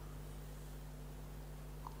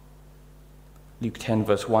Luke 10,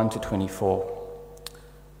 verse 1 to 24.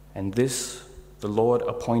 And this the Lord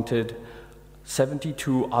appointed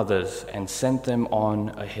 72 others and sent them on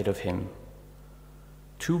ahead of him,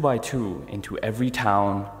 2 by 2, into every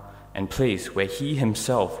town and place where he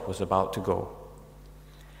himself was about to go.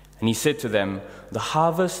 And he said to them, "The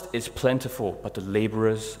harvest is plentiful, but the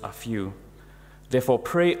laborers are few. Therefore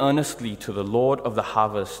pray earnestly to the Lord of the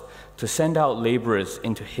harvest to send out laborers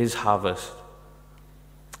into his harvest.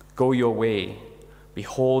 Go your way.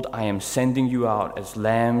 Behold, I am sending you out as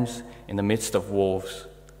lambs in the midst of wolves.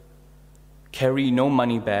 Carry no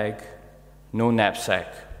money bag, no knapsack,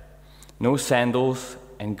 no sandals,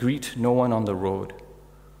 and greet no one on the road.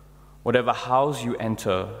 Whatever house you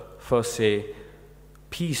enter, first say,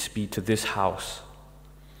 'Peace be to this house.'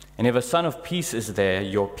 And if a son of peace is there,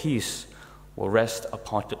 your peace will rest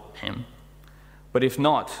upon him. But if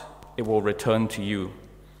not, it will return to you.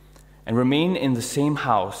 And remain in the same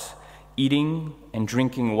house, eating and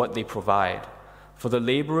drinking what they provide, for the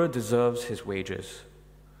laborer deserves his wages.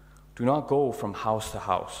 Do not go from house to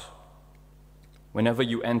house. Whenever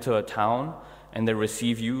you enter a town and they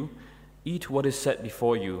receive you, eat what is set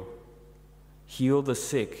before you. Heal the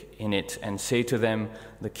sick in it and say to them,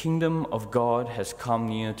 'The kingdom of God has come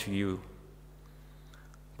near to you.'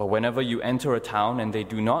 But whenever you enter a town and they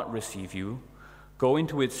do not receive you, go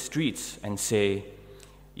into its streets and say,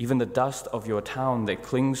 'Even the dust of your town that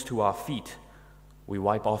clings to our feet, we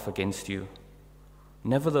wipe off against you.'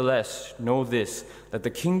 Nevertheless, know this, that the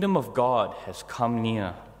kingdom of God has come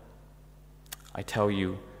near. I tell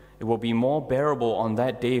you, it will be more bearable on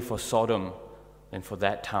that day for Sodom than for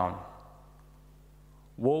that town.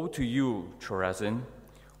 Woe to you, Chorazin!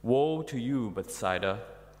 Woe to you, Bethsaida!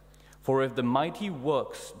 For if the mighty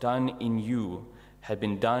works done in you had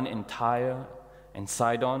been done in Tyre and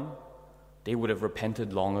Sidon, they would have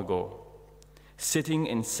repented long ago, sitting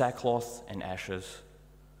in sackcloth and ashes.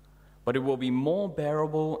 But it will be more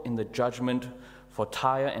bearable in the judgment for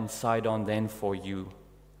Tyre and Sidon than for you.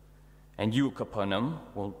 And you, Capernaum,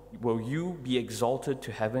 will you be exalted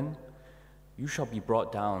to heaven? You shall be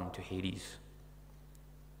brought down to Hades.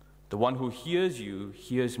 The one who hears you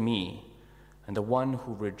hears me, and the one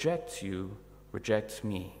who rejects you rejects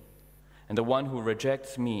me, and the one who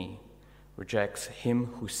rejects me rejects him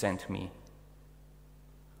who sent me."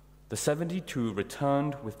 The 72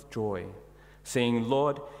 returned with joy, saying,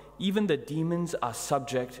 "Lord, even the demons are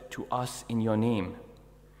subject to us in your name."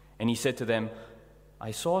 And he said to them,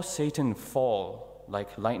 "I saw Satan fall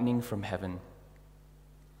like lightning from heaven.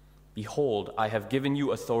 Behold, I have given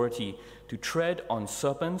you authority to tread on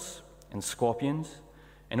serpents and scorpions,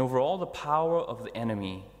 and over all the power of the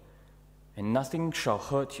enemy, and nothing shall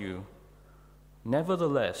hurt you.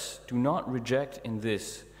 Nevertheless, do not reject in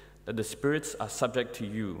this, that the spirits are subject to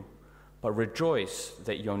you, but rejoice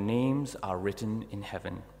that your names are written in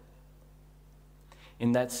heaven."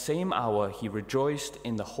 In that same hour he rejoiced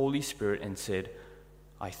in the Holy Spirit and said,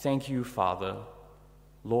 "I thank you, Father,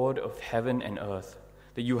 Lord of heaven and earth,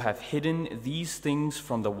 that you have hidden these things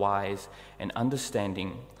from the wise and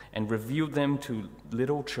understanding and revealed them to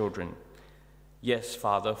little children. Yes,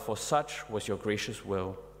 Father, for such was your gracious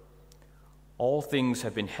will. All things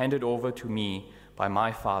have been handed over to me by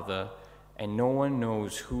my Father, and no one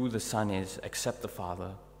knows who the Son is except the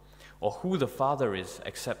Father, or who the Father is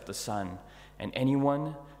except the Son, and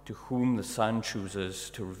anyone to whom the Son chooses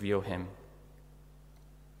to reveal him."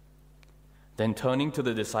 Then turning to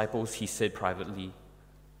the disciples, he said privately,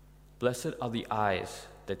 "Blessed are the eyes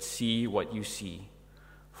that see what you see.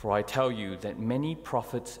 For I tell you that many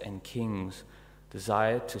prophets and kings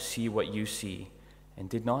desired to see what you see and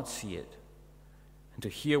did not see it, and to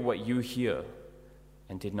hear what you hear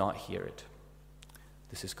and did not hear it."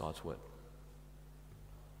 This is God's word.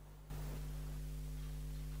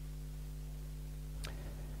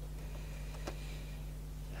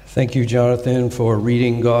 Thank you, Jonathan, for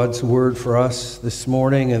reading God's word for us this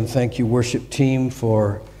morning, and thank you, worship team,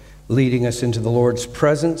 for leading us into the Lord's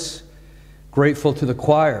presence. Grateful to the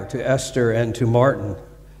choir, to Esther and to Martin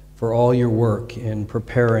for all your work in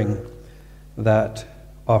preparing that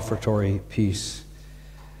offertory piece.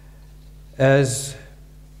 As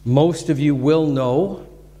most of you will know,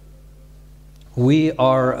 we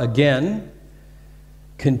are again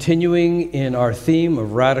continuing in our theme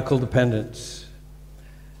of radical dependence.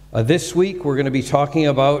 This week we're going to be talking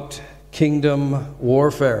about kingdom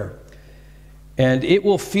warfare. And it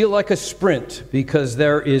will feel like a sprint because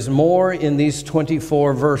there is more in these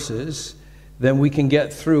 24 verses than we can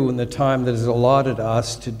get through in the time that is allotted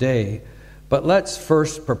us today. But let's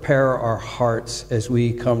first prepare our hearts as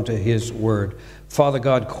we come to His Word. Father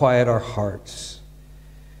God, quiet our hearts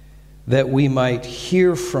that we might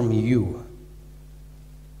hear from You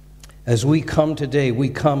As we come today, we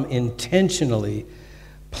come intentionally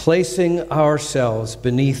placing ourselves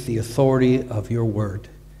beneath the authority of your word.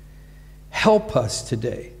 Help us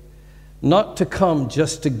today not to come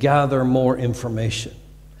just to gather more information,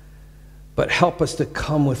 but help us to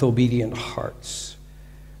come with obedient hearts,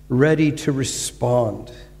 ready to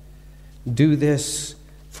respond. Do this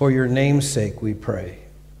for your name's sake, we pray.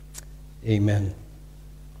 Amen.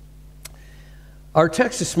 Our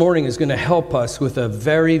text this morning is going to help us with a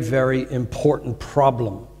very, very important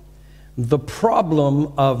problem. The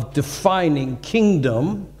problem of defining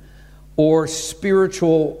kingdom or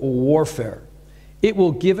spiritual warfare. It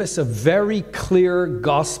will give us a very clear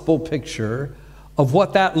gospel picture of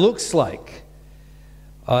what that looks like.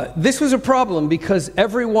 This was a problem because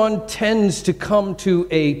everyone tends to come to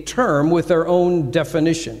a term with their own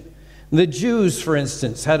definition. The Jews, for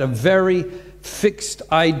instance, had a very fixed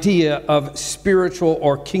idea of spiritual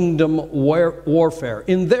or kingdom warfare.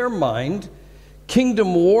 In their mind,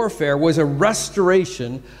 kingdom warfare was a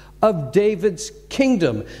restoration of David's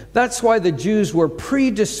kingdom. That's why the Jews were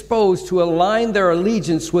predisposed to align their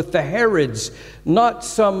allegiance with the Herods, not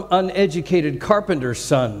some uneducated carpenter's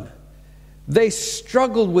son. They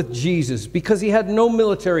struggled with Jesus because he had no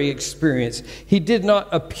military experience. He did not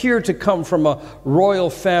appear to come from a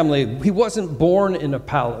royal family. He wasn't born in a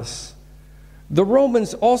palace. The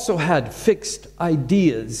Romans also had fixed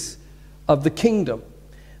ideas of the kingdom.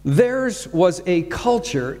 Theirs was a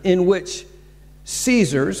culture in which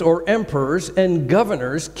Caesars or emperors and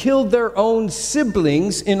governors killed their own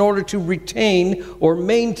siblings in order to retain or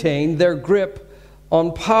maintain their grip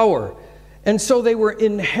on power. And so they were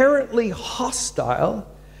inherently hostile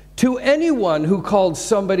to anyone who called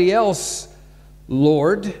somebody else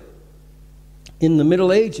Lord. In the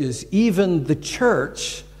Middle Ages, even the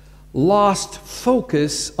church lost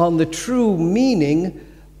focus on the true meaning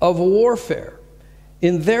of warfare.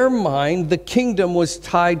 In their mind, the kingdom was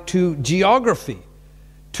tied to geography,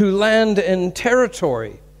 to land and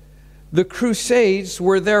territory. The Crusades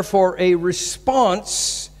were therefore a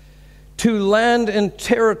response to land and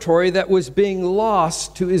territory that was being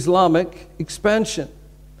lost to Islamic expansion.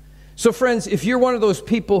 So friends, if you're one of those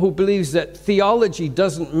people who believes that theology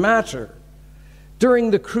doesn't matter,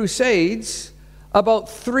 during the Crusades, about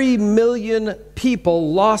 3 million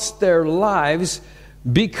people lost their lives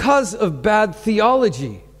because of bad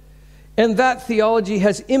theology. And that theology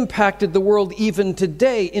has impacted the world even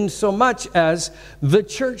today, in so much as the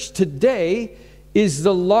church today is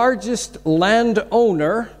the largest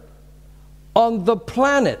landowner on the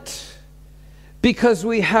planet, because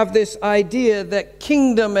we have this idea that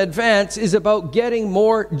kingdom advance is about getting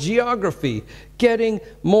more geography, getting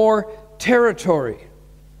more territory.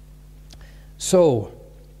 So,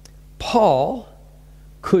 Paul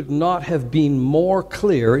could not have been more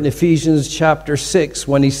clear in Ephesians chapter 6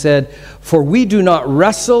 when he said, "For we do not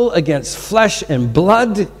wrestle against flesh and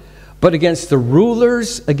blood, but against the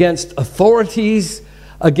rulers, against authorities,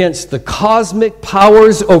 against the cosmic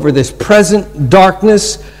powers over this present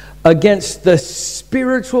darkness, against the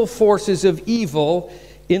spiritual forces of evil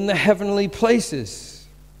in the heavenly places."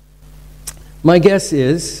 My guess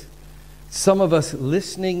is some of us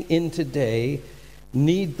listening in today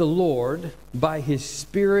need the Lord, by His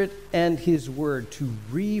Spirit and His Word, to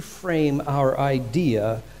reframe our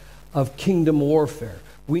idea of kingdom warfare.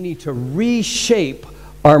 We need to reshape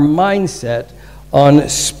our mindset on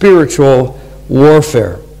spiritual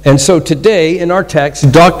warfare. And so today, in our text,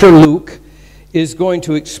 Dr. Luke is going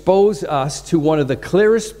to expose us to one of the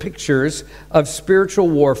clearest pictures of spiritual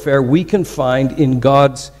warfare we can find in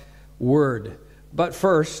God's Word. But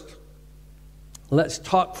first, let's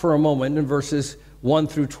talk for a moment in verses 1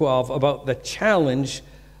 through 12 about the challenge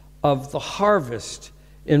of the harvest.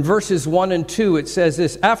 In verses 1 and 2, it says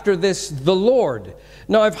this, "After this, the Lord."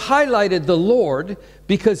 Now, I've highlighted the Lord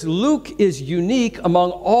because Luke is unique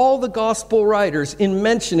among all the gospel writers in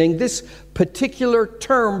mentioning this particular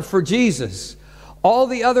term for Jesus. All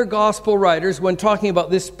the other gospel writers, when talking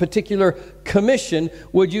about this particular commission,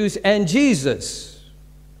 would use "and Jesus."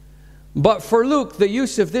 But for Luke, the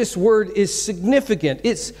use of this word is significant.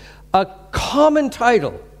 It's a common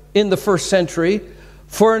title in the first century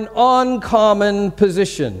for an uncommon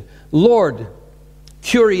position. Lord,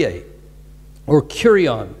 Kyrie, or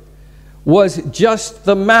Kyrion, was just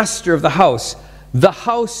the master of the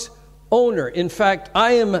house owner. In fact,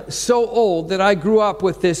 I am so old that I grew up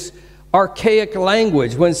with this archaic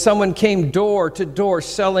language. When someone came door to door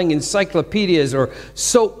selling encyclopedias or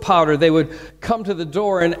soap powder, they would come to the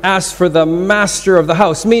door and ask for the master of the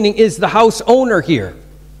house, meaning, is the house owner here?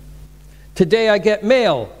 Today I get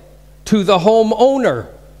mail to the home owner,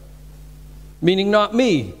 meaning not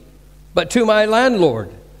me, but to my landlord.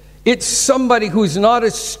 It's somebody who's not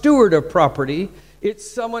a steward of property. It's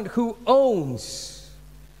someone who owns.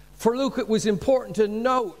 For Luke, it was important to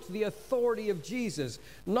note the authority of Jesus,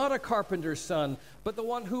 not a carpenter's son, but the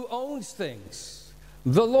one who owns things.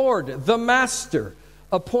 The Lord, the Master,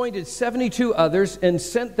 appointed 72 others and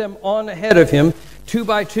sent them on ahead of him, 2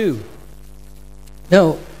 by 2.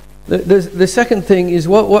 Now, the second thing is,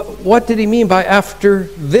 what did he mean by after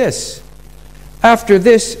this? After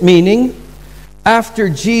this, meaning after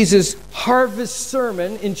Jesus' harvest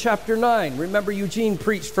sermon in chapter 9. Remember, Eugene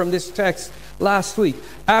preached from this text last week.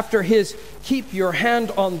 After his keep your hand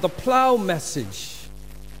on the plow message,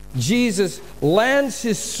 Jesus lands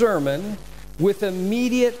his sermon with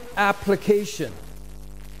immediate application.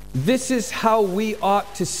 This is how we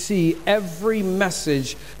ought to see every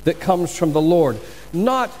message that comes from the Lord.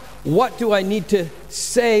 Not what do I need to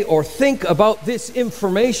say or think about this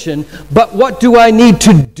information, but what do I need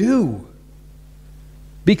to do?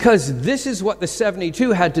 Because this is what the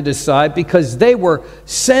 72 had to decide, because they were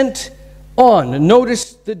sent on.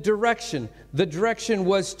 Notice the direction. The direction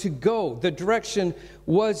was to go. The direction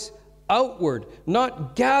was outward,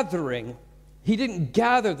 not gathering. He didn't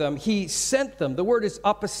gather them, he sent them. The word is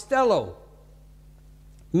apostello,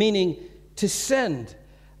 meaning to send.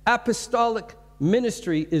 Apostolic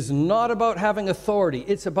ministry is not about having authority.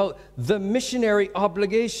 It's about the missionary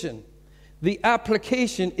obligation. The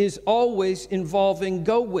application is always involving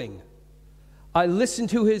going. I listen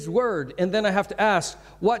to his word, and then I have to ask,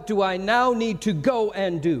 what do I now need to go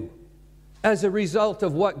and do as a result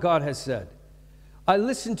of what God has said? I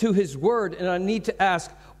listen to his word, and I need to ask,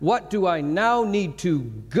 what do I now need to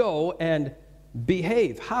go and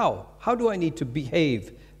behave? How? How do I need to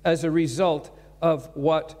behave as a result of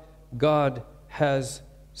what God has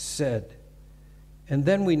said? And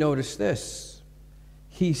then we notice this.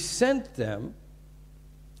 He sent them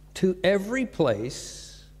to every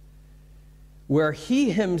place where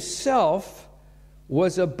he himself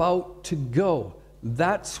was about to go.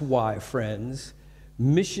 That's why, friends,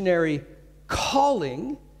 missionary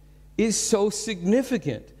calling is so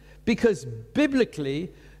significant. Because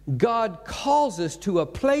biblically, God calls us to a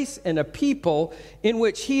place and a people in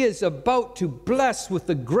which he is about to bless with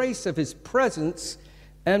the grace of his presence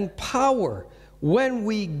and power. When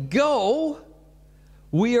we go,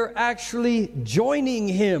 we are actually joining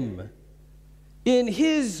him in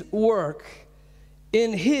his work,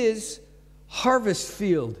 in his harvest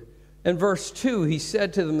field. In verse 2, he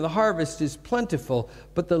said to them, the harvest is plentiful,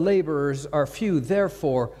 but the laborers are few.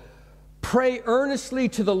 Therefore, pray earnestly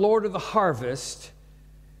to the Lord of the harvest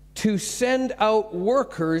to send out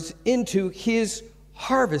workers into his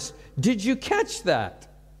harvest. Did you catch that?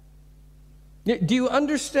 Do you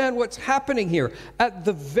understand what's happening here? At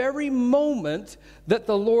the very moment that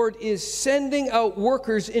the Lord is sending out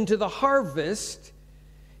workers into the harvest,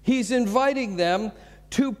 he's inviting them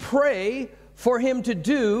to pray for him to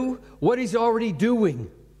do what he's already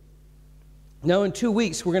doing. Now, in 2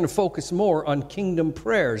 weeks, we're going to focus more on kingdom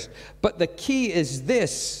prayers. But the key is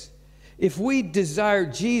this. If we desire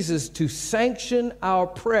Jesus to sanction our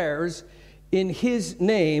prayers in his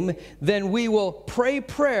name, then we will pray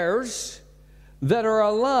prayers that are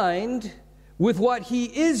aligned with what he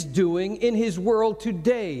is doing in his world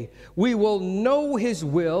today. We will know his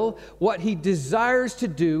will, what he desires to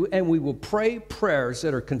do, and we will pray prayers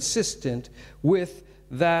that are consistent with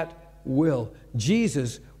that will.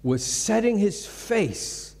 Jesus was setting his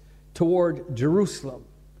face toward Jerusalem,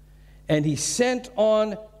 and he sent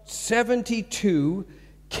on 72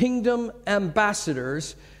 kingdom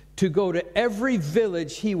ambassadors to go to every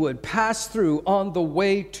village he would pass through on the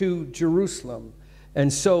way to Jerusalem.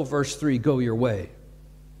 And so, verse 3, go your way.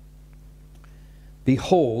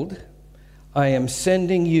 Behold, I am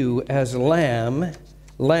sending you as lambs,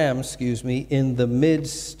 in the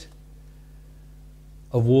midst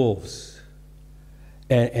of wolves.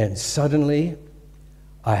 And suddenly,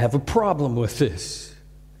 I have a problem with this.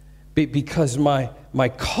 Because my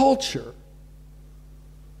culture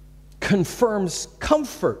confirms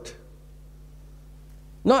comfort,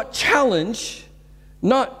 not challenge,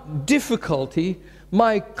 not difficulty.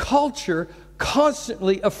 My culture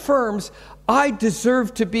constantly affirms I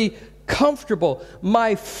deserve to be comfortable.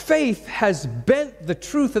 My faith has bent the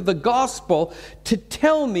truth of the gospel to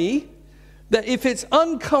tell me that if it's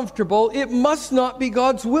uncomfortable, it must not be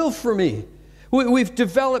God's will for me. We've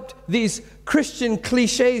developed these Christian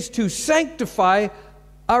cliches to sanctify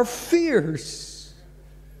our fears.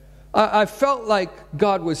 I felt like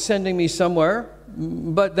God was sending me somewhere,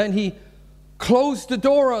 but then he closed the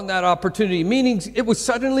door on that opportunity, meaning it was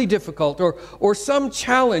suddenly difficult, or some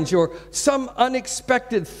challenge or some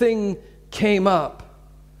unexpected thing came up.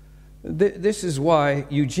 This is why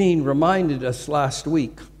Eugene reminded us last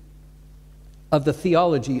week of the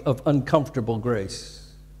theology of uncomfortable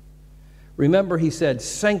grace. Remember, he said,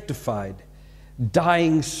 sanctified,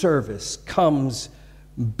 dying service comes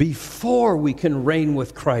before we can reign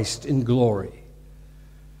with Christ in glory.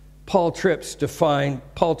 Paul Tripp defines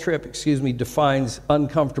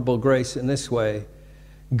uncomfortable grace in this way.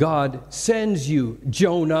 God sends you,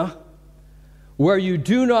 Jonah, where you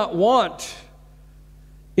do not want,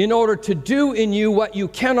 in order to do in you what you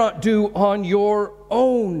cannot do on your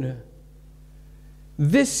own.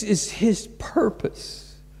 This is his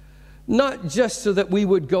purpose. Not just so that we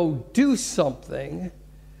would go do something,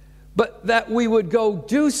 but that we would go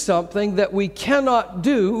do something that we cannot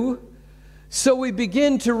do, so we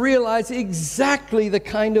begin to realize exactly the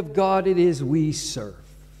kind of God it is we serve.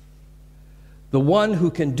 The one who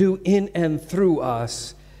can do in and through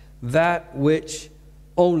us that which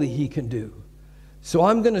only he can do. So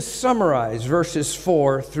I'm going to summarize verses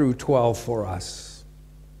 4 through 12 for us.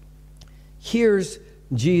 Here's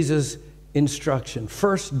Jesus' instruction.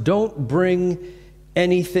 First, don't bring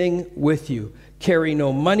anything with you. Carry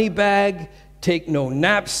no money bag, take no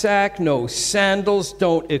knapsack, no sandals,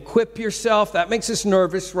 don't equip yourself. That makes us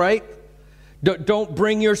nervous, right? Don't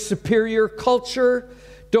bring your superior culture.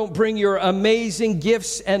 Don't bring your amazing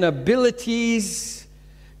gifts and abilities.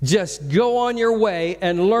 Just go on your way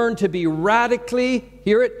and learn to be radically,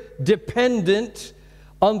 hear it, dependent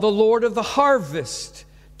on the Lord of the harvest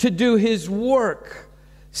to do his work.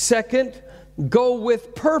 Second, go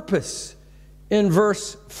with purpose. In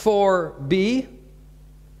verse 4b,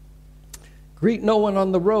 greet no one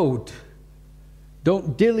on the road.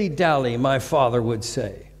 Don't dilly-dally, my father would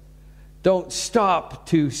say. Don't stop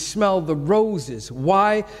to smell the roses.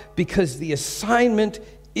 Why? Because the assignment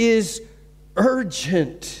is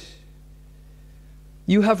urgent.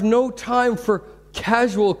 You have no time for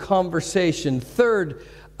casual conversation. Third,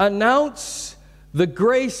 announce the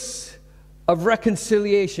grace of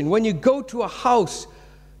reconciliation. When you go to a house,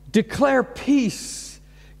 declare peace.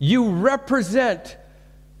 You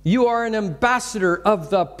are an ambassador of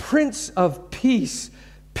the Prince of Peace.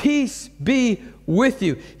 Peace be with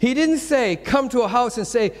you. He didn't say, come to a house and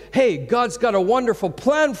say, hey, God's got a wonderful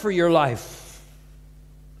plan for your life.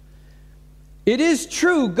 It is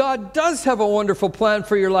true, God does have a wonderful plan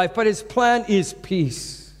for your life, but his plan is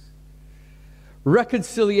peace.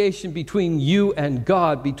 Reconciliation between you and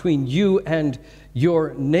God, between you and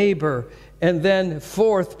your neighbor. And then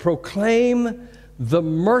fourth, proclaim the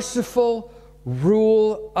merciful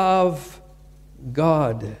rule of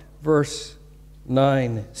God. Verse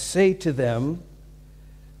 9, say to them,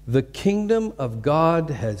 the kingdom of God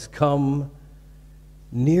has come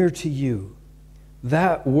near to you.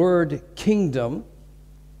 That word kingdom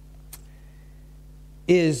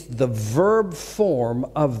is the verb form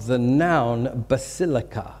of the noun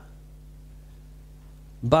basilica.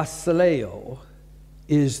 Basileo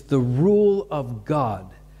is the rule of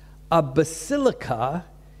God. A basilica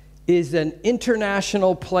is an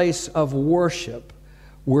international place of worship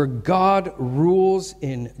where God rules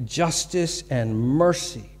in justice and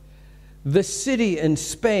mercy. The city in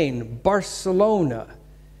Spain, Barcelona,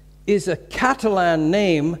 is a Catalan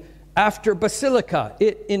name after basilica.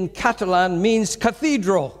 It in Catalan means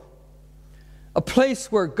cathedral, a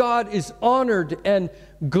place where God is honored and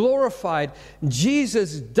glorified.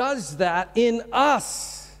 Jesus does that in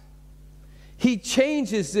us. He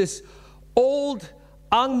changes this old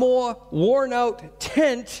Angmor worn-out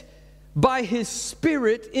tent by his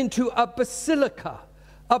Spirit into a basilica,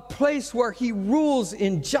 a place where he rules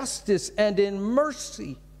in justice and in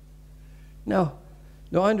mercy. Now,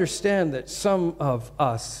 understand that some of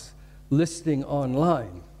us listening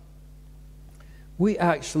online, we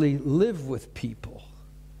actually live with people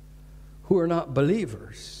who are not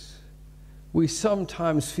believers. We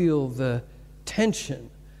sometimes feel the tension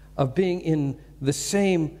of being in the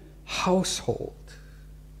same household.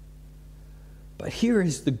 But here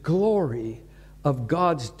is the glory of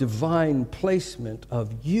God's divine placement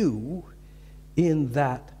of you in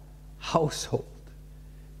that household.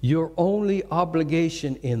 Your only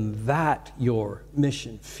obligation in that, your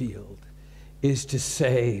mission field, is to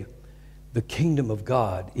say, the kingdom of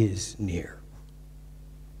God is near.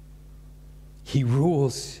 He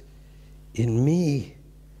rules in me.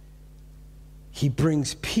 He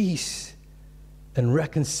brings peace and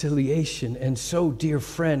reconciliation. And so, dear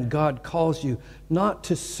friend, God calls you not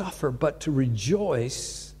to suffer, but to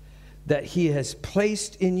rejoice that he has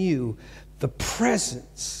placed in you the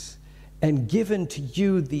presence and given to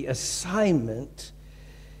you the assignment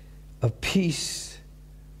of peace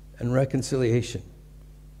and reconciliation.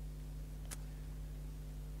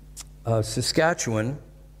 Saskatchewan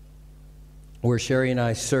where Sherry and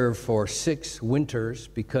I served for 6 winters,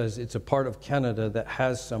 because it's a part of Canada that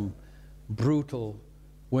has some brutal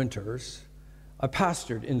winters. I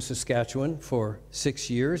pastored in Saskatchewan for 6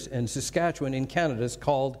 years, and Saskatchewan in Canada is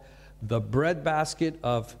called the breadbasket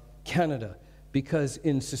of Canada, because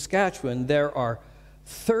in Saskatchewan there are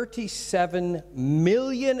 37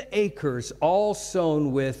 million acres all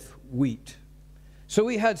sown with wheat. So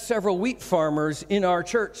we had several wheat farmers in our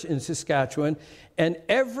church in Saskatchewan, and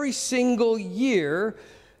every single year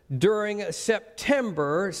during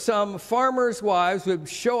September, some farmers' wives would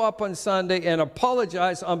show up on Sunday and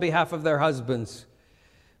apologize on behalf of their husbands.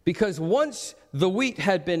 Because once the wheat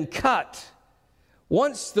had been cut,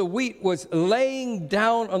 once the wheat was laying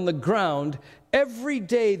down on the ground, every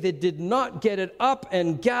day they did not get it up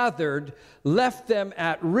and gathered left them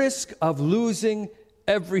at risk of losing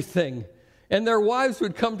everything. And their wives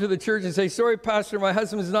would come to the church and say, "Sorry, Pastor, my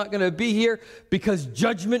husband's not going to be here because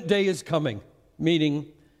Judgment Day is coming,"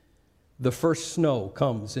 meaning the first snow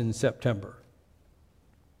comes in September.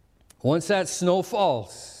 Once that snow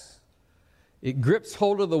falls, it grips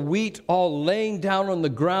hold of the wheat all laying down on the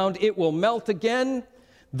ground. It will melt again.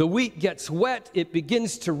 The wheat gets wet. It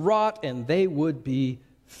begins to rot, and they would be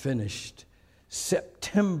finished.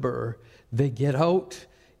 September, they get out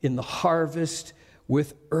in the harvest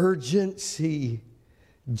with urgency.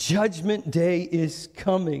 Judgment Day is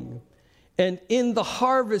coming. And in the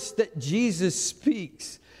harvest that Jesus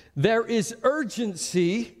speaks, there is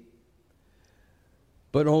urgency,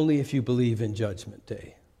 but only if you believe in Judgment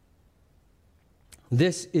Day.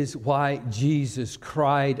 This is why Jesus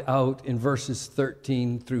cried out in verses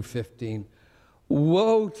 13 through 15,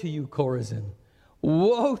 "Woe to you, Chorazin!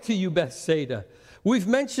 Woe to you, Bethsaida!" We've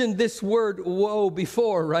mentioned this word woe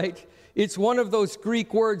before, right? It's one of those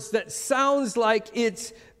Greek words that sounds like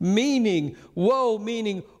its meaning. Woe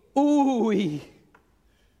meaning ooey.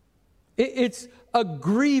 It's a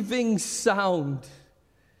grieving sound.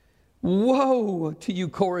 Woe to you,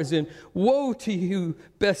 Chorazin. Woe to you,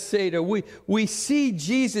 Bethsaida. We see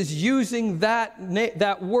Jesus using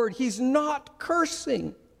that word. He's not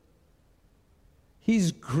cursing.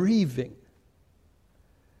 He's grieving.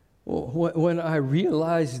 When I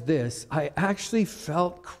realized this, I actually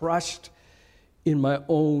felt crushed in my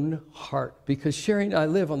own heart, because Sherry and I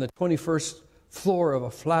live on the 21st floor of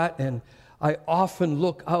a flat, and I often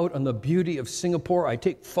look out on the beauty of Singapore. I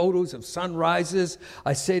take photos of sunrises.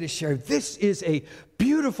 I say to Sherry, "This is a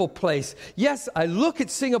beautiful place." Yes, I look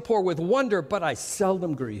at Singapore with wonder, but I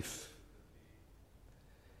seldom grieve.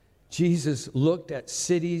 Jesus looked at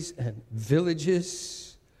cities and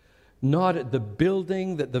villages, not at the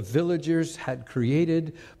building that the villagers had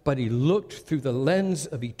created, but he looked through the lens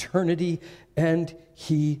of eternity, and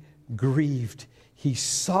he grieved. He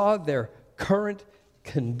saw their current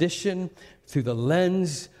condition through the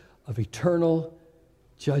lens of eternal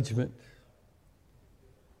judgment.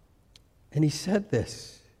 And he said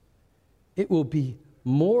this, "It will be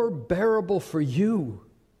more bearable for you,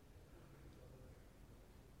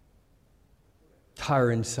 Tyre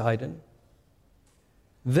and Sidon,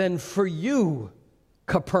 than for you,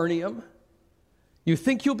 Capernaum." You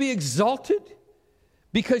think you'll be exalted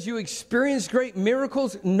because you experience great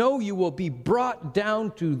miracles? No, you will be brought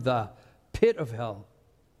down to the pit of hell.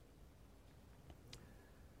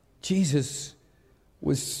 Jesus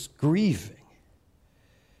was grieving.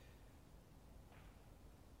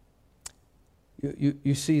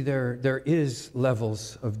 You see, there is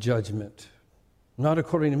levels of judgment. Not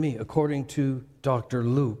according to me, according to Dr.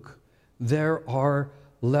 Luke. There are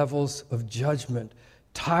levels of judgment.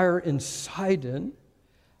 Tyre and Sidon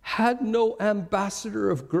had no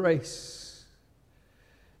ambassador of grace,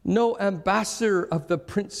 no ambassador of the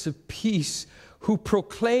Prince of Peace, who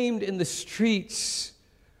proclaimed in the streets,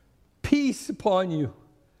 "Peace upon you.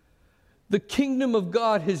 The kingdom of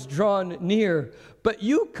God has drawn near." But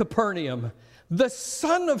you, Capernaum, the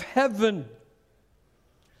Son of Heaven,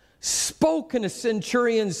 spoke, and a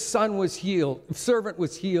centurion's servant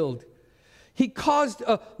was healed. He caused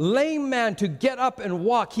a lame man to get up and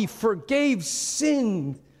walk. He forgave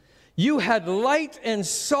sin. You had light and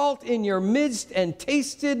salt in your midst, and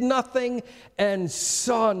tasted nothing and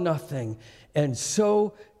saw nothing. And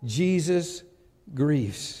so Jesus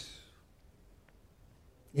grieves.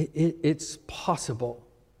 It's possible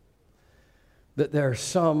that there are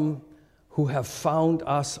some who have found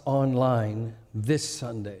us online this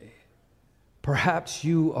Sunday. Perhaps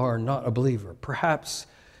you are not a believer. Perhaps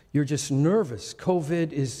you're just nervous.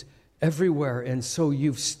 COVID is everywhere, and so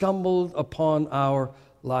you've stumbled upon our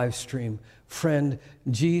live stream. Friend,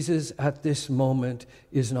 Jesus at this moment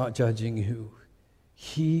is not judging you.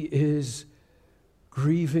 He is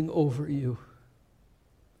grieving over you.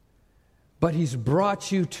 But He's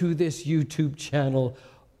brought you to this YouTube channel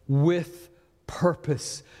with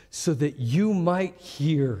purpose so that you might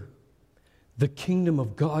hear the kingdom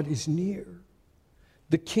of God is near.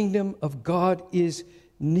 The kingdom of God is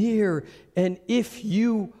near. And if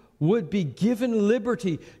you would be given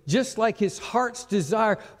liberty, just like His heart's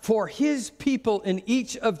desire for His people in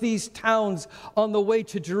each of these towns on the way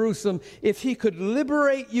to Jerusalem, if He could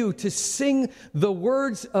liberate you to sing the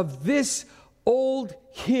words of this old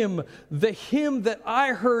hymn, the hymn that I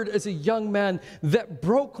heard as a young man that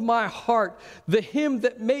broke my heart, the hymn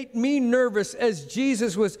that made me nervous as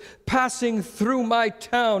Jesus was passing through my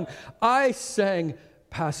town, I sang,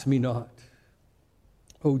 "Pass me not,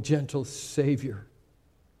 O gentle Savior.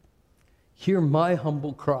 Hear my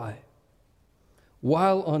humble cry,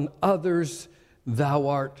 while on others thou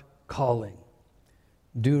art calling.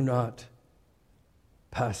 Do not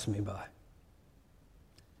pass me by."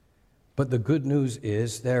 But the good news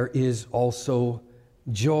is there is also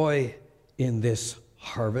joy in this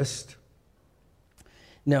harvest.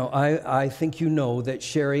 Now, I think you know that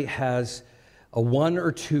Sherry has one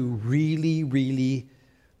or two really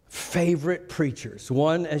favorite preachers.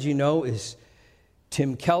 One, as you know, is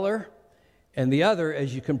Tim Keller. And the other,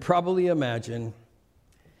 as you can probably imagine,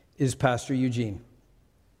 is Pastor Eugene.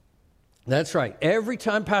 That's right. Every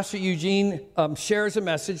time Pastor Eugene shares a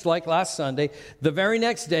message, like last Sunday, the very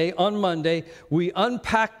next day, on Monday, we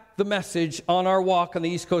unpack the message on our walk on the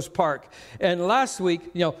East Coast Park. And last week,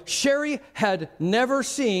 Sherry had never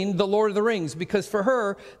seen The Lord of the Rings because for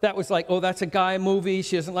her, that was like, oh, that's a guy movie.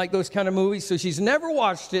 She doesn't like those kind of movies, so she's never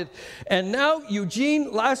watched it. And now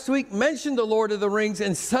Eugene last week mentioned The Lord of the Rings,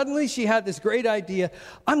 and suddenly she had this great idea.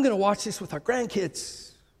 I'm going to watch this with our grandkids.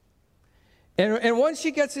 And once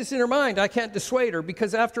she gets this in her mind, I can't dissuade her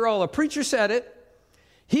because after all, a preacher said it.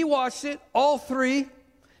 He watched it, all three.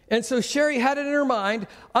 And so Sherry had it in her mind,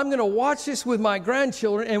 I'm going to watch this with my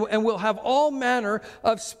grandchildren and we'll have all manner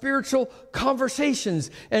of spiritual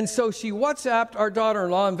conversations. And so she WhatsApped our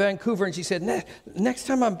daughter-in-law in Vancouver and she said, next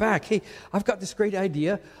time I'm back, hey, I've got this great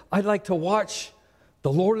idea. I'd like to watch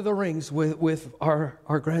The Lord of the Rings with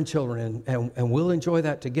our grandchildren and we'll enjoy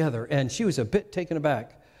that together. And she was a bit taken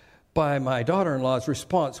aback by my daughter-in-law's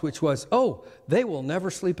response, which was, oh, they will never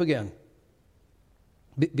sleep again.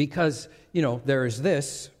 Because, there is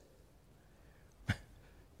this.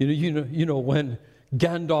 You know when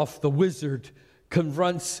Gandalf the wizard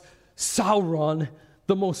confronts Sauron,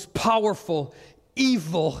 the most powerful,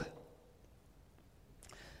 evil,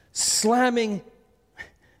 slamming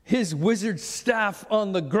his wizard staff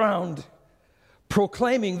on the ground,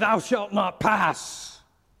 proclaiming, "Thou shalt not pass."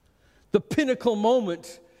 The pinnacle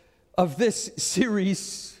moment of this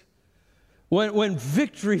series, when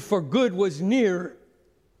victory for good was near.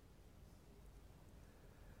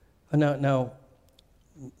 Now,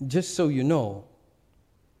 just so you know,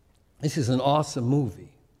 this is an awesome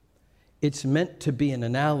movie. It's meant to be an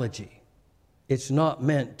analogy. It's not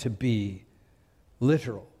meant to be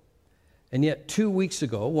literal. And yet 2 weeks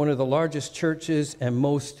ago, one of the largest churches and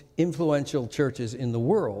most influential churches in the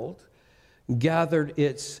world gathered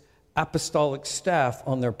its apostolic staff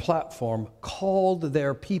on their platform, called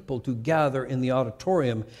their people to gather in the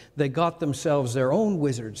auditorium. They got themselves their own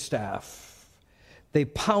wizard staff. They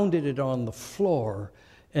pounded it on the floor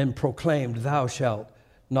and proclaimed, "Thou shalt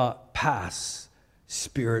not pass,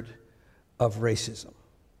 spirit of racism."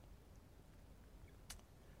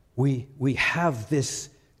 We have this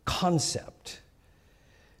concept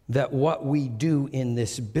that what we do in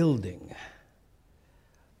this building,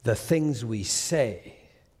 the things we say,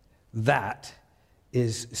 that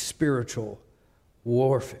is spiritual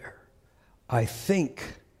warfare. I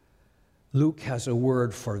think Luke has a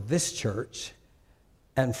word for this church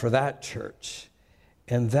and for that church.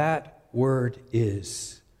 And that word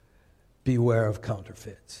is beware of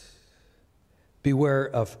counterfeits. Beware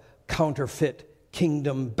of counterfeit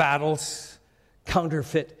kingdom battles,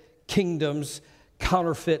 counterfeit kingdoms,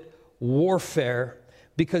 counterfeit warfare.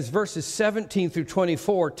 Because verses 17 through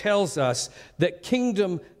 24 tells us that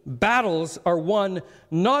kingdom battles are won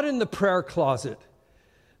not in the prayer closet,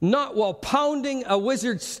 not while pounding a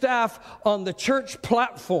wizard's staff on the church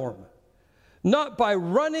platform, not by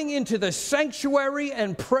running into the sanctuary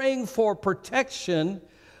and praying for protection,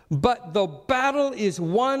 but the battle is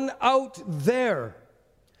won out there.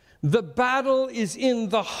 The battle is in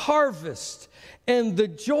the harvest. And the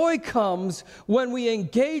joy comes when we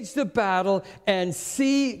engage the battle and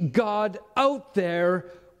see God out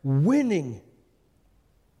there winning.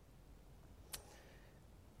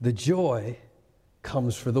 The joy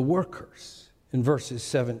comes for the workers in verses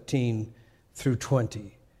 17 through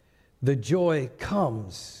 20. The joy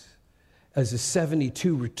comes As the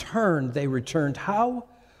 72 returned, they returned how?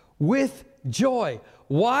 With joy.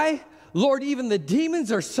 Why? Lord, even the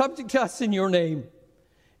demons are subject to us in your name.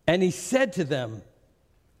 And he said to them,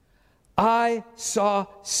 I saw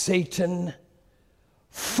Satan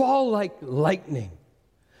fall like lightning,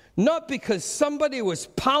 not because somebody was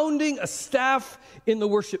pounding a staff in the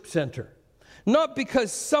worship center, not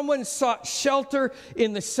because someone sought shelter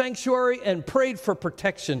in the sanctuary and prayed for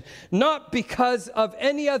protection, not because of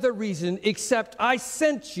any other reason except I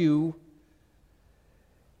sent you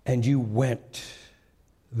and you went.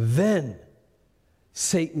 Then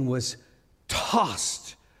Satan was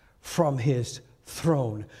tossed from his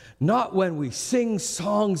throne. Not when we sing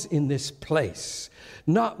songs in this place,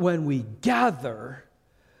 not when we gather,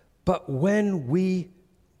 but when we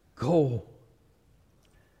go.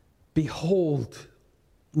 Behold,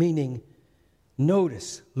 meaning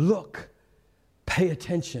notice, look, pay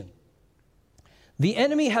attention. The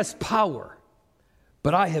enemy has power,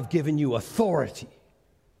 but I have given you authority.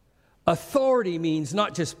 Authority means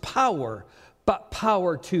not just power, but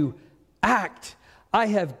power to act. I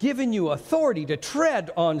have given you authority to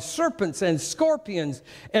tread on serpents and scorpions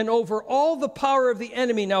and over all the power of the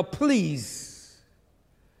enemy. Now, please,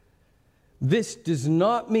 this does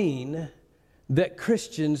not mean that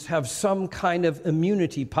Christians have some kind of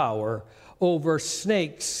immunity power over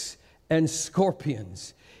snakes and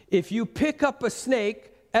scorpions. If you pick up a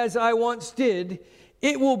snake, as I once did,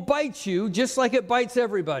 it will bite you just like it bites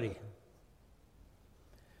everybody.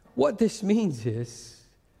 What this means is,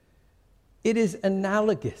 it is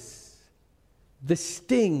analogous. The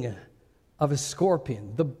sting of a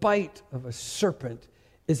scorpion, the bite of a serpent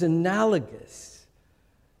is analogous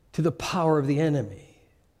to the power of the enemy.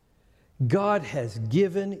 God has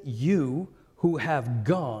given you who have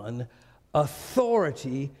gone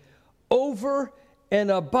authority over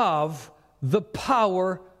and above the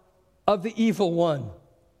power of the evil one.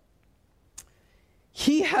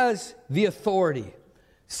 He has the authority.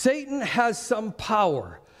 Satan has some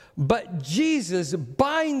power, but Jesus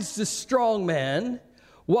binds the strong man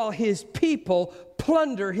while his people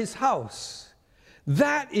plunder his house.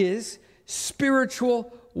 That is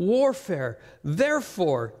spiritual warfare.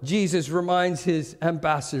 Therefore, Jesus reminds his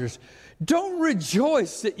ambassadors, don't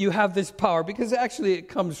rejoice that you have this power, because actually it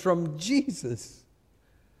comes from Jesus.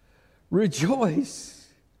 Rejoice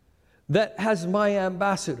that as my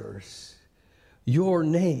ambassadors, your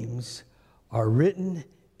names are written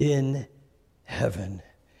in heaven.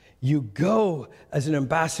 You go as an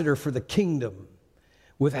ambassador for the kingdom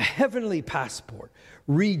with a heavenly passport.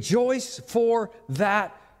 Rejoice for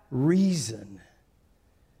that reason.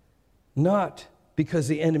 Not because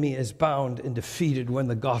the enemy is bound and defeated when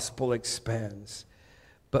the gospel expands,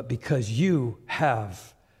 but because you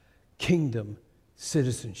have kingdom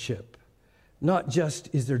citizenship. Not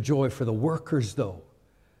just is there joy for the workers, though.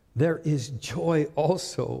 There is joy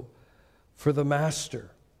also for the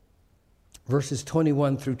master. Verses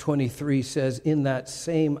 21 through 23 says, in that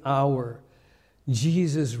same hour,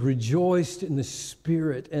 Jesus rejoiced in the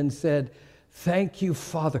Spirit and said, thank you,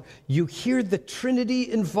 Father. You hear the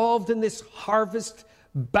Trinity involved in this harvest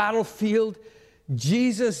battlefield.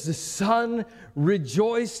 Jesus, the Son,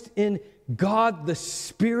 rejoiced in God, the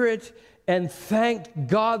Spirit, and thanked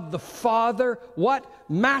God, the Father. What?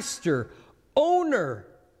 Master, owner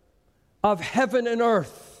of heaven and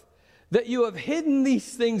earth. That you have hidden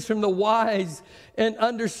these things from the wise and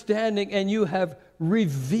understanding, and you have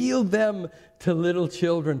revealed them to little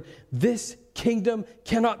children. This kingdom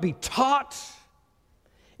cannot be taught.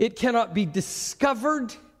 It cannot be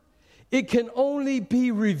discovered. It can only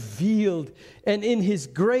be revealed. And in his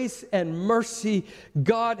grace and mercy,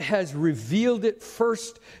 God has revealed it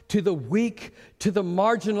first to the weak, to the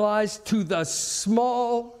marginalized, to the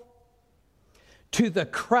small, to the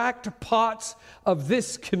cracked pots of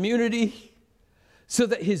this community, so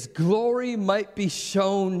that his glory might be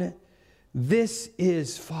shown. This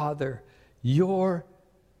is, Father, your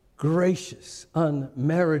gracious,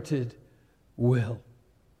 unmerited will.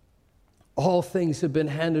 All things have been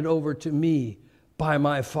handed over to me by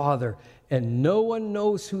my Father, and no one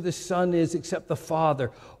knows who the Son is except the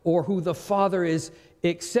Father, or who the Father is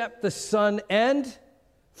except the Son. And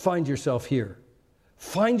find yourself here.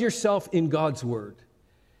 Find yourself in God's Word.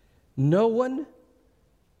 No one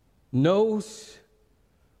knows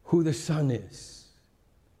who the Son is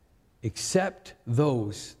except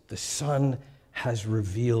those the Son has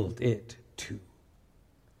revealed it to.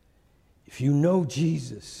 If you know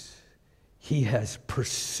Jesus, he has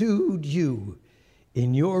pursued you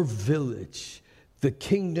in your village. The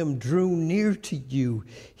kingdom drew near to you.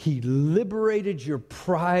 He liberated your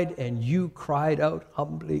pride, and you cried out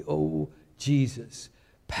humbly, "Oh, Jesus,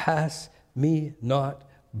 pass me not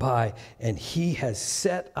by. And he has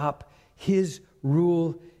set up his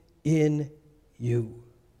rule in you.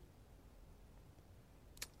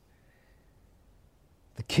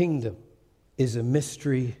 The kingdom is a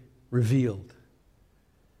mystery revealed.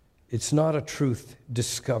 It's not a truth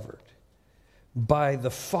discovered. By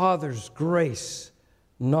the Father's grace,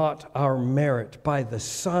 not our merit. By the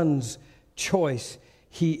Son's choice,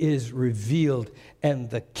 he is revealed. And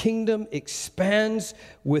the kingdom expands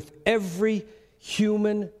with every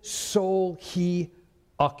human soul he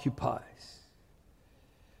occupies.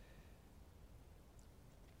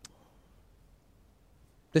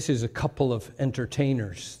 This is a couple of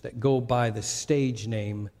entertainers that go by the stage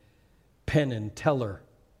name Penn and Teller.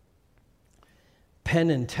 Penn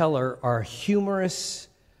and Teller are humorous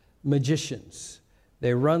magicians.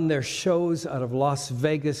 They run their shows out of Las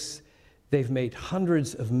Vegas. They've made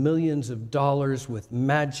hundreds of millions of dollars with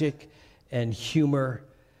magic and humor.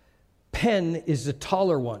 Penn is the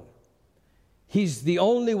taller one. He's the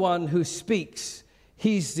only one who speaks.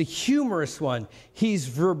 He's the humorous one. He's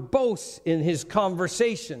verbose in his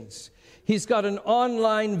conversations. He's got an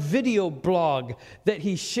online video blog that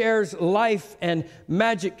he shares life and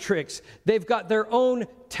magic tricks. They've got their own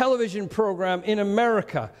television program in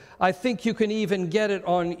America. I think you can even get it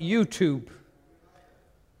on YouTube.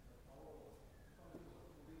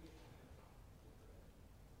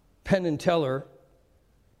 Penn and Teller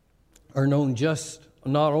are known just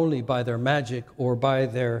not only by their magic or by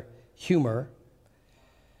their humor,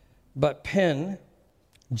 but Penn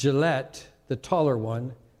Jillette, the taller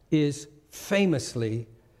one, is famously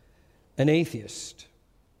an atheist.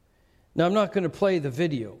 Now, I'm not going to play the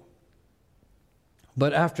video,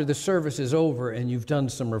 but after the service is over and you've done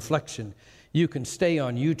some reflection, you can stay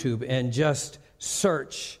on YouTube and just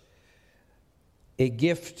search a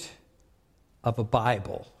gift of a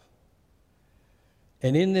Bible.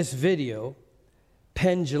 And in this video,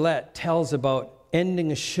 Penn Jillette tells about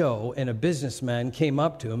ending a show, and a businessman came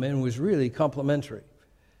up to him and was really complimentary.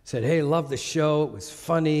 Said, "Hey, love the show. It was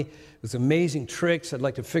funny. It was amazing tricks. I'd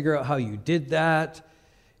like to figure out how you did that."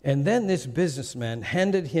 And then this businessman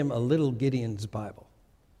handed him a little Gideon's Bible.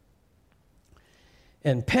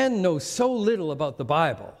 And Penn knows so little about the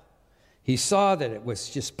Bible. He saw that it was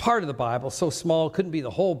just part of the Bible, so small, couldn't be the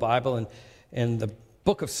whole Bible, and the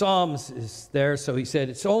book of Psalms is there, so he said,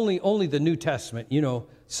 it's only the New Testament,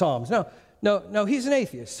 Psalms. No, he's an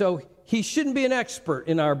atheist, so he shouldn't be an expert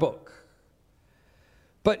in our book.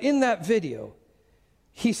 But in that video,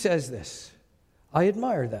 he says this, "I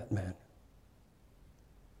admire that man.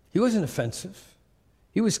 He wasn't offensive.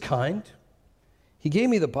 He was kind. He gave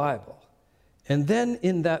me the Bible." And then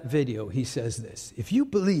in that video, he says this, "If you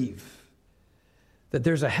believe that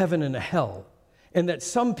there's a heaven and a hell, and that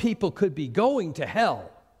some people could be going to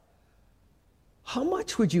hell, how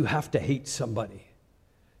much would you have to hate somebody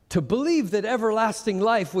to believe that everlasting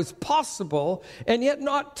life was possible and yet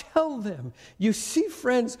not tell them?" You see,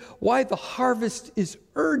 friends, why the harvest is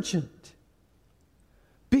urgent.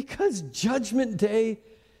 Because Judgment Day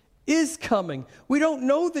is coming. We don't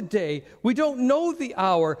know the day. We don't know the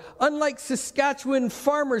hour. Unlike Saskatchewan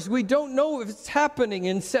farmers, we don't know if it's happening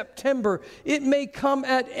in September. It may come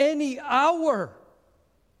at any hour.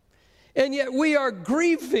 And yet we are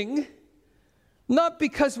grieving, not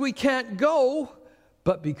because we can't go,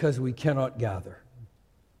 but because we cannot gather.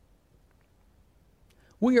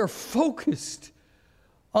 We are focused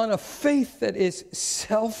on a faith that is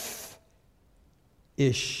selfish.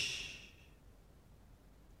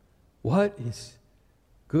 What is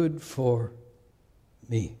good for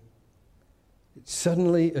me? It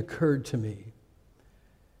suddenly occurred to me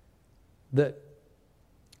that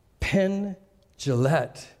Penn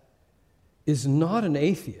Jillette is not an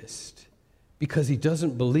atheist because he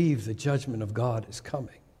doesn't believe the judgment of God is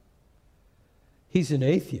coming. He's an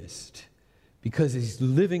atheist because he's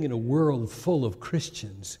living in a world full of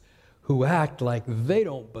Christians who act like they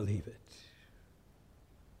don't believe it.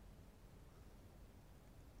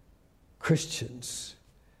 Christians,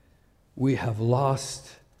 we have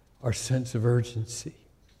lost our sense of urgency.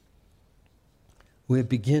 We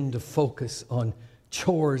begin to focus on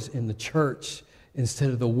chores in the church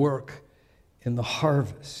instead of the work in the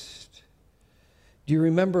harvest. Do you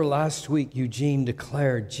remember last week Eugene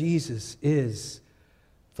declared Jesus is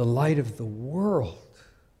the light of the world?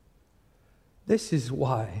 This is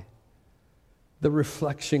why the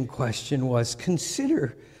reflection question was,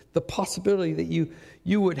 consider the possibility that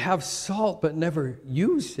you would have salt but never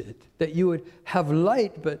use it, that you would have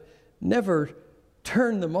light but never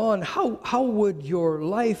turn them on. How would your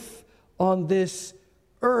life on this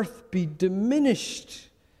earth be diminished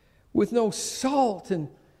with no salt and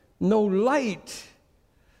no light?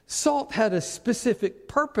 Salt had a specific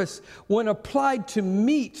purpose. When applied to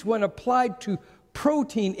meat, when applied to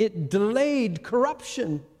protein, it delayed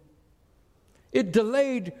corruption. It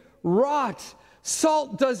delayed rot.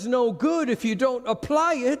 Salt does no good if you don't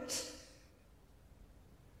apply it.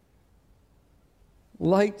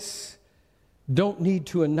 Lights don't need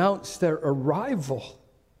to announce their arrival.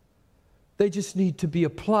 They just need to be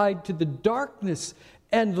applied to the darkness,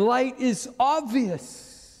 and light is obvious.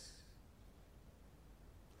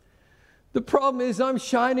 The problem is I'm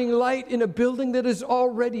shining light in a building that is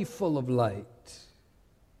already full of light.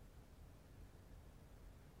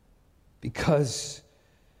 Because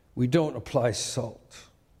we don't apply salt.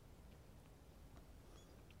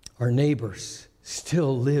 Our neighbors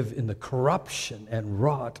still live in the corruption and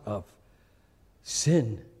rot of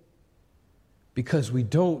sin because we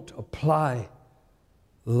don't apply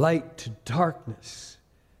light to darkness.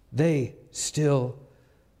 They still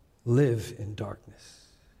live in darkness.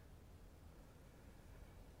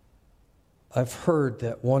 I've heard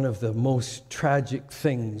that one of the most tragic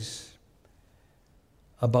things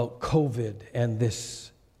about COVID and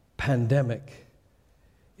this pandemic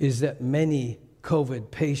is that many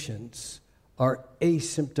COVID patients are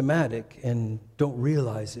asymptomatic and don't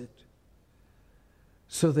realize it.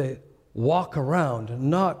 So they walk around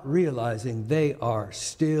not realizing they are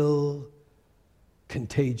still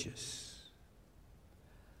contagious.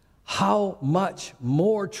 How much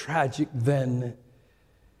more tragic then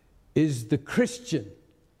is the Christian?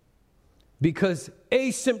 Because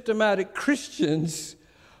asymptomatic Christians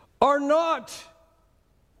are not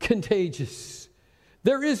contagious.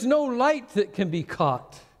 There is no light that can be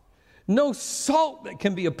caught, no salt that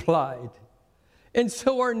can be applied. And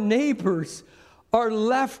so our neighbors are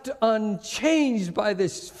left unchanged by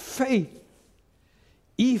this faith,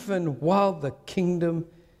 even while the kingdom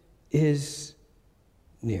is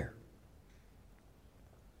near.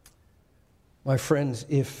 My friends,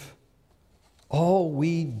 if all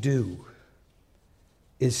we do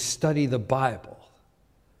is study the Bible,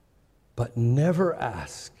 but never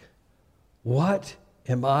ask, what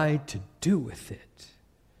am I to do with it?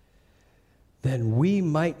 Then we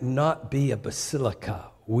might not be a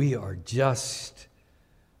basilica. We are just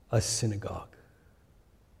a synagogue.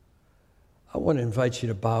 I want to invite you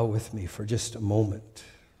to bow with me for just a moment.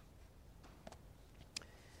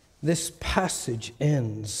 This passage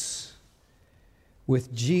ends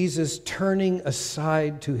with Jesus turning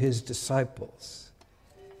aside to his disciples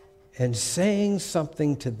and saying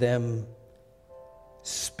something to them.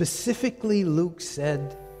 Specifically, Luke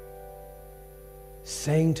said,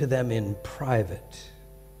 saying to them in private,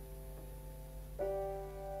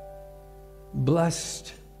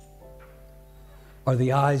 "Blessed are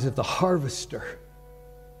the eyes of the harvester.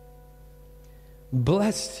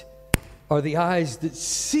 Blessed are the eyes that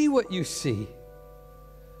see what you see.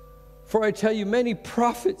 For I tell you, many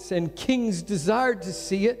prophets and kings desired to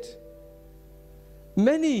see it.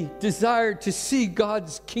 Many desired to see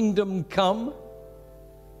God's kingdom come.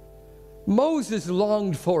 Moses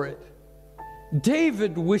longed for it.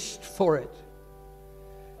 David wished for it.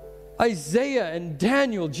 Isaiah and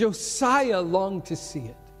Daniel, Josiah longed to see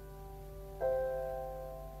it."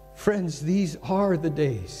 Friends, these are the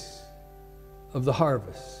days of the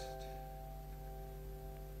harvest.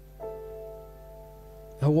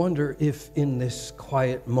 I wonder if in this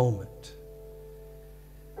quiet moment,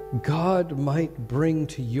 God might bring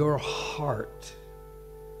to your heart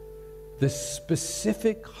the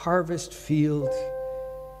specific harvest field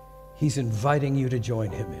He's inviting you to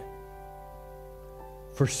join Him in.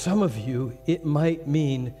 For some of you, it might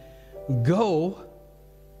mean go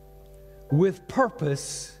with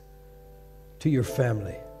purpose to your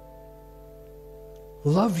family.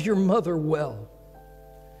 Love your mother well.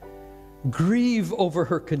 Grieve over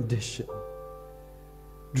her condition.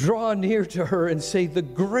 Draw near to her and say, the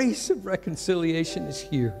grace of reconciliation is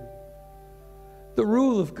here. The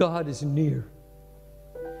rule of God is near.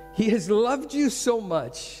 He has loved you so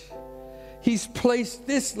much. He's placed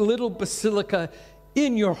this little basilica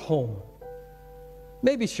in your home.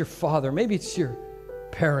 Maybe it's your father. Maybe it's your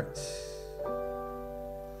parents.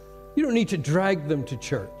 You don't need to drag them to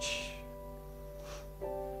church.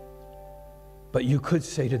 But you could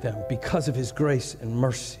say to them, because of His grace and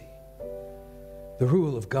mercy, the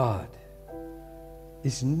rule of God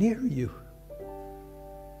is near you.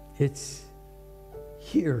 It's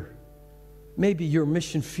here. Maybe your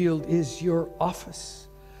mission field is your office.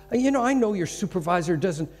 And I know your supervisor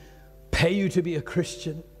doesn't pay you to be a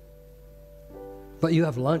Christian, but you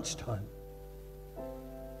have lunchtime.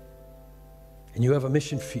 And you have a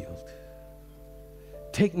mission field.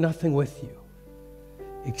 Take nothing with you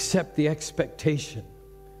except the expectation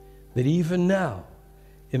that even now,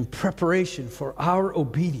 in preparation for our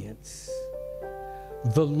obedience,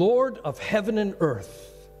 the Lord of heaven and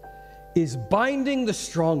earth is binding the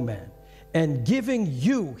strong man and giving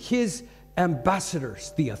you, his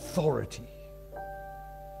ambassadors, the authority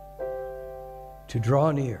to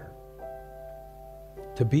draw near,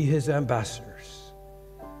 to be his ambassadors,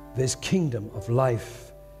 this kingdom of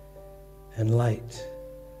life and light.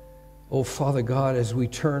 Oh, Father God, as we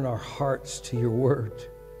turn our hearts to your word,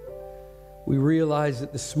 we realize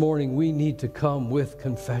that this morning we need to come with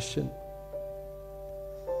confession.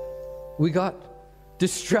 We got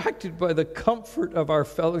distracted by the comfort of our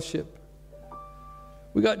fellowship.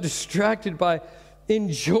 We got distracted by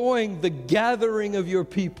enjoying the gathering of your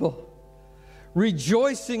people,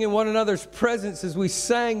 rejoicing in one another's presence as we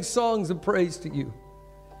sang songs of praise to you.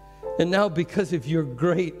 And now, because of your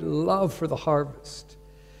great love for the harvest,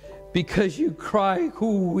 because you cry,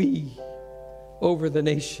 "Hoo-wee," over the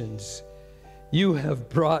nations, you have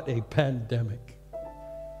brought a pandemic.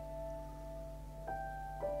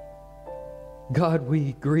 God,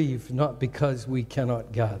 we grieve not because we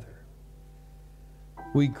cannot gather.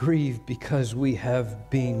 We grieve because we have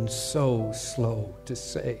been so slow to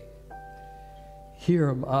say, "Here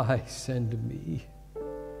am I, send me."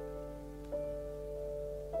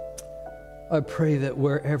 I pray that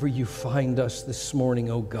wherever you find us this morning,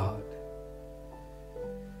 oh God,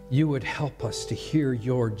 you would help us to hear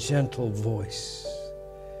your gentle voice,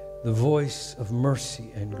 the voice of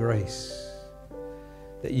mercy and grace,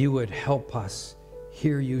 that you would help us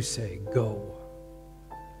hear you say, "Go.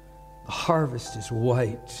 The harvest is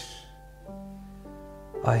white.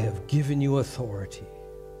 I have given you authority.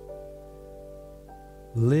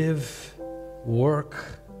 Live,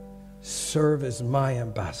 work, serve as my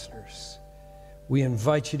ambassadors." We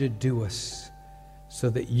invite you to do us so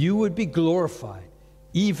that you would be glorified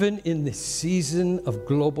even in this season of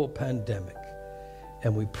global pandemic.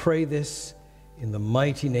 And we pray this in the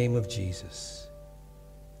mighty name of Jesus.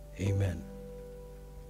 Amen.